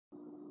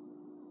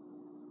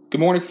Good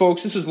morning,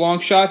 folks. This is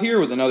Longshot here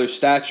with another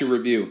statue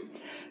review.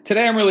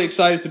 Today I'm really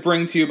excited to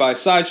bring to you by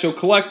Sideshow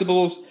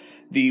Collectibles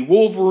the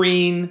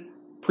Wolverine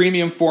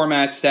premium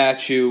format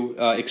statue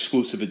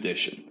exclusive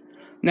edition.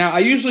 Now, I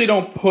usually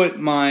don't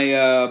put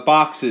my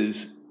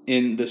boxes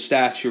in the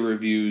statue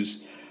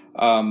reviews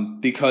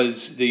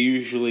because they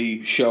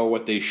usually show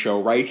what they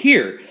show right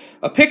here,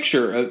 a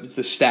picture of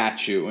the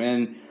statue.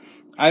 And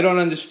I don't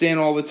understand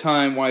all the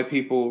time why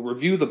people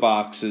review the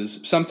boxes.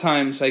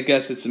 Sometimes I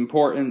guess it's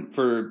important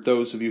for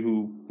those of you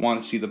who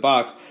want to see the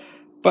box.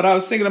 But I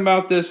was thinking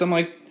about this. I'm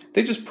like,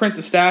 they just print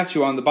the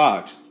statue on the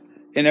box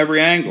in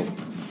every angle.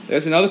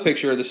 There's another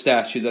picture of the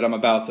statue that I'm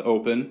about to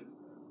open.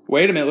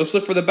 Wait a minute, let's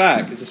look for the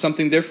back. Is it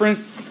something different?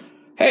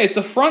 Hey, it's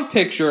the front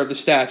picture of the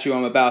statue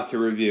I'm about to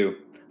review.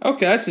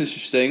 Okay, that's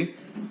interesting.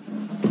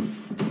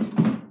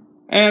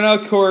 And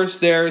of course,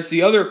 there's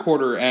the other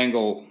quarter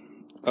angle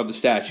of the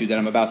statue that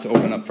I'm about to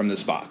open up from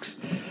this box.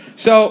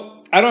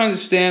 So I don't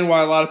understand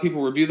why a lot of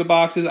people review the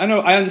boxes. I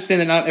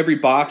understand that not every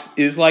box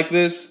is like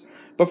this,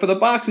 but for the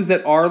boxes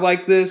that are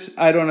like this,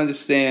 I don't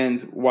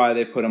understand why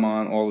they put them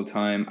on all the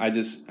time. I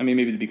mean,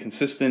 maybe to be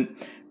consistent,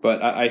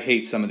 but I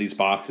hate some of these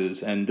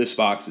boxes, and this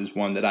box is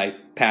one that I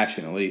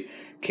passionately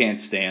can't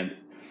stand.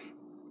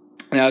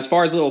 Now, as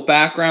far as a little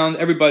background,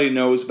 everybody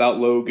knows about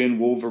Logan,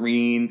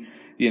 Wolverine,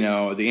 you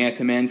know, the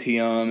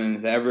adamantium,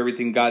 and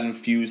everything got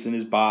infused in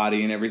his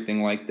body and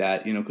everything like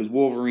that, you know, because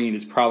Wolverine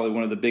is probably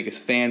one of the biggest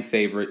fan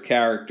favorite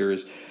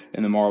characters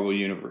in the Marvel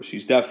Universe.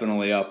 He's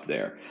definitely up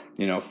there.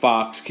 You know,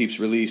 Fox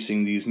keeps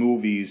releasing these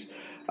movies.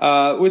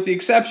 With the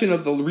exception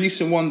of the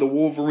recent one, the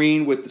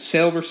Wolverine with the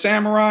Silver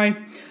Samurai,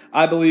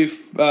 I believe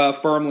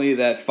firmly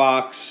that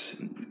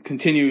Fox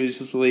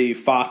continuously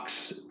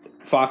Fox's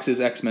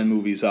X-Men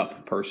movies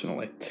up,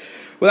 personally.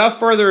 Without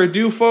further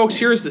ado, folks,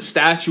 here's the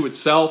statue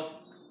itself.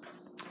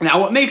 Now,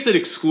 what makes it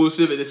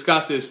exclusive, it's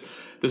got this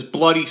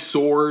bloody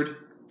sword.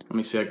 Let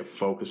me see if I can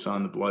focus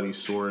on the bloody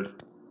sword.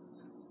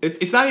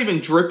 It's not even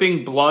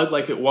dripping blood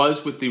like it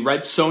was with the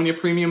Red Sonja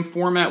premium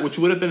format, which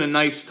would have been a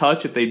nice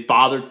touch if they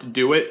bothered to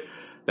do it.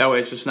 That way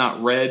it's just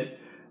not red,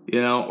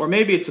 you know. Or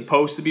maybe it's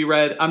supposed to be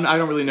red. I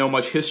don't really know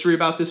much history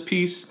about this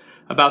piece,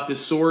 about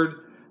this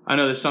sword. I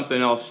know there's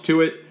something else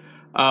to it.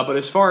 But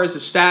as far as the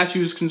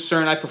statue is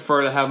concerned, I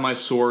prefer to have my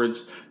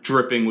swords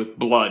dripping with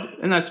blood.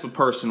 And that's a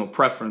personal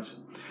preference.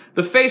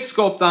 The face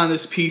sculpt on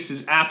this piece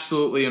is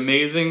absolutely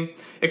amazing.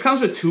 It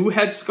comes with two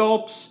head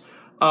sculpts.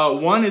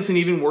 One isn't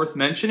even worth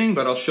mentioning,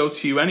 but I'll show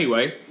to you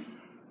anyway.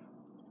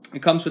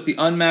 It comes with the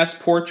unmasked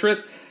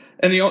portrait.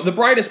 And the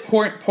brightest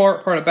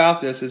part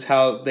about this is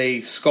how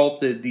they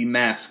sculpted the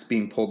mask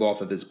being pulled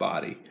off of his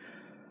body.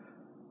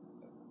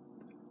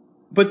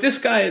 But this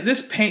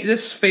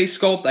face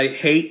sculpt I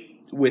hate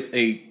with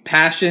a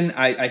passion.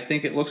 I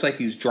think it looks like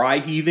he's dry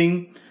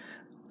heaving.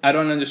 I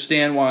don't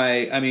understand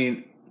why, I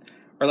mean,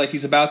 or like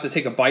he's about to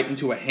take a bite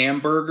into a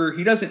hamburger.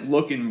 He doesn't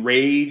look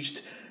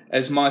enraged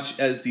as much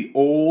as the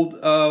old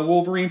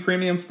Wolverine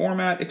premium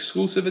format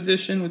exclusive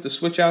edition with the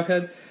switch out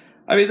head.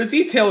 I mean, the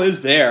detail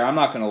is there, I'm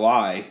not going to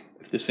lie.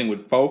 If this thing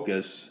would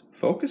focus.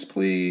 Focus,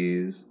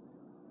 please.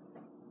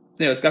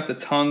 You know, it's got the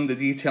tongue, the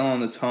detail on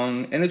the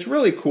tongue, and it's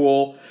really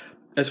cool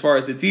as far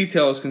as the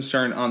detail is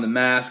concerned on the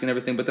mask and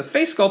everything. But the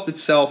face sculpt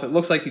itself, it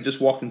looks like he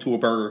just walked into a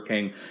Burger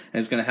King and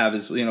is going to have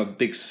his, you know,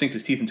 sink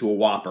his teeth into a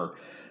Whopper.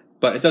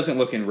 But it doesn't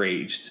look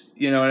enraged.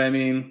 You know what I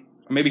mean?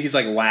 Or maybe he's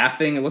like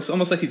laughing. It looks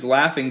almost like he's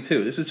laughing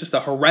too. This is just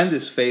a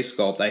horrendous face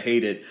sculpt. I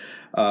hate it.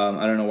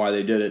 I don't know why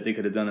they did it. They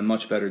could have done a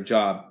much better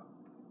job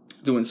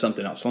doing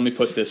something else. Let me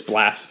put this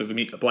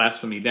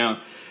blasphemy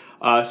down.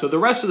 So the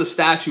rest of the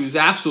statue is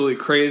absolutely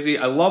crazy.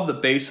 I love the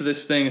base of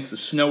this thing. It's the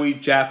snowy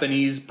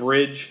Japanese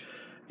bridge.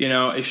 You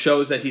know, it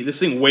shows that this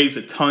thing weighs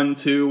a ton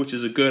too, which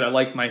is a good. I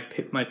like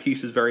my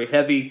piece is very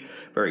heavy,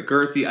 very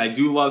girthy. I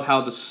do love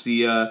how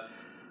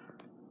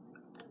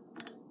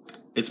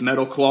it's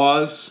metal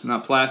claws,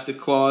 not plastic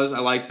claws. I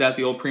like that.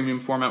 The old premium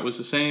format was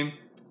the same.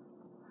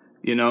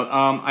 You know,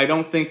 I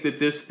don't think that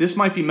this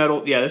might be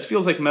metal. Yeah, this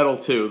feels like metal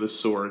too, this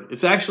sword.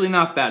 It's actually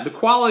not bad. The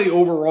quality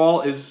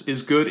overall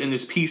is good, and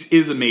this piece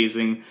is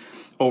amazing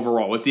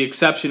overall, with the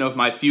exception of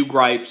my few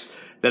gripes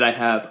that I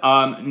have.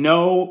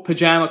 No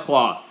pajama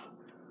cloth.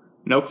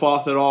 No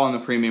cloth at all in the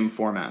premium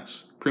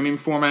formats. Premium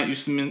format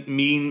used to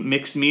mean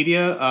mixed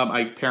media.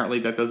 Apparently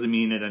that doesn't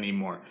mean it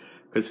anymore,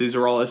 because this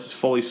is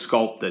fully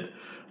sculpted.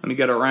 Let me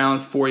get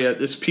around for you.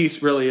 This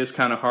piece really is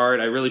kind of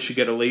hard. I really should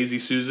get a Lazy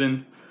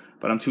Susan,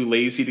 but I'm too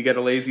lazy to get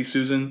a Lazy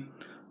Susan.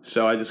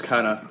 So I just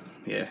kind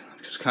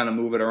of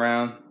move it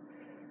around.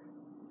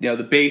 You know,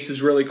 the base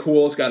is really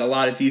cool. It's got a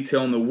lot of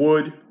detail in the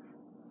wood,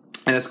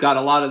 and it's got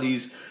a lot of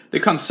these. They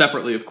come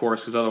separately, of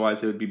course, because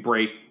otherwise it would be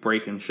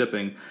break and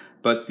shipping.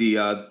 But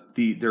they're,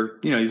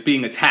 you know, he's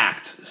being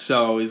attacked,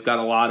 so he's got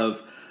a lot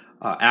of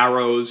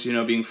arrows, you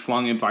know, being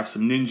flung in by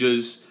some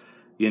ninjas.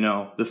 You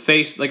know, the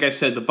face, like I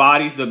said, the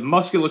body, the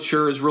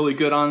musculature is really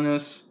good on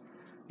this.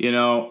 You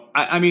know,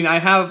 I mean, I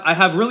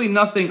have really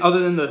nothing other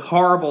than the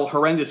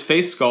horrendous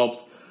face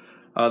sculpt,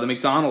 the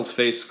McDonald's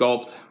face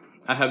sculpt.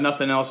 I have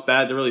nothing else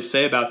bad to really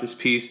say about this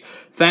piece.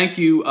 Thank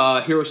you,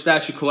 Hero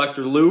Statue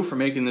Collector Lou, for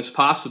making this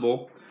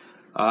possible.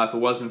 If it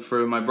wasn't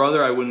for my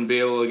brother, I wouldn't be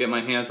able to get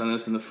my hands on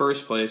this in the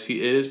first place. It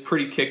is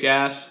pretty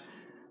kick-ass.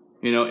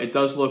 You know, it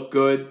does look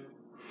good.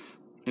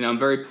 You know, I'm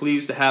very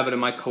pleased to have it in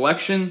my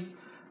collection.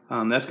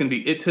 That's going to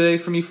be it today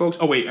for me, folks.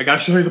 Oh, wait, I got to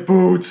show you the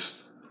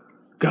boots.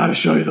 Got to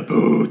show you the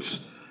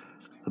boots.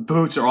 The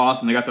boots are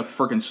awesome. They got the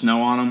freaking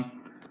snow on them.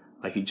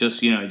 Like he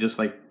just, you know, he just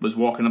like was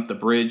walking up the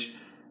bridge.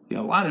 You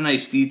know, a lot of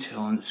nice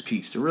detail on this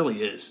piece. There really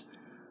is.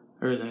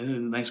 There's a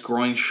nice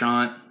groin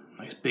shot.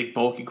 Nice big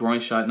bulky groin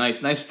shot.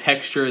 Nice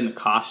texture in the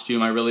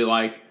costume I really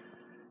like.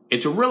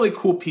 It's a really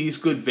cool piece.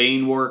 Good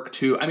vein work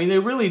too. I mean, they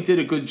really did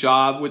a good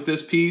job with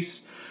this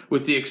piece,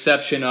 with the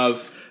exception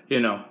of, you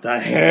know, the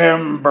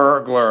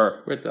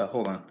Hamburglar. Where's the,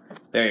 hold on.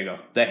 There you go.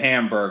 The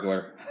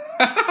Hamburglar.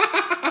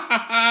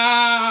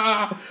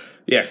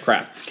 Yeah,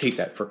 crap. Hate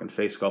that frickin'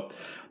 face sculpt.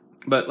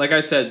 But like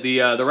I said,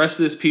 the rest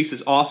of this piece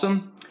is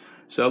awesome.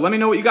 So let me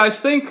know what you guys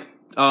think.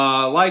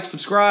 Like,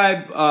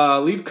 subscribe,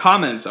 leave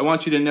comments. I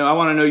want to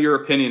know your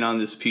opinion on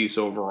this piece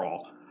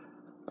overall.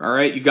 All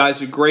right, you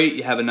guys are great.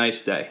 You have a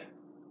nice day.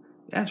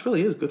 Yeah, this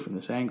really is good from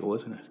this angle,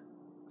 isn't it?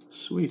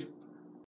 Sweet.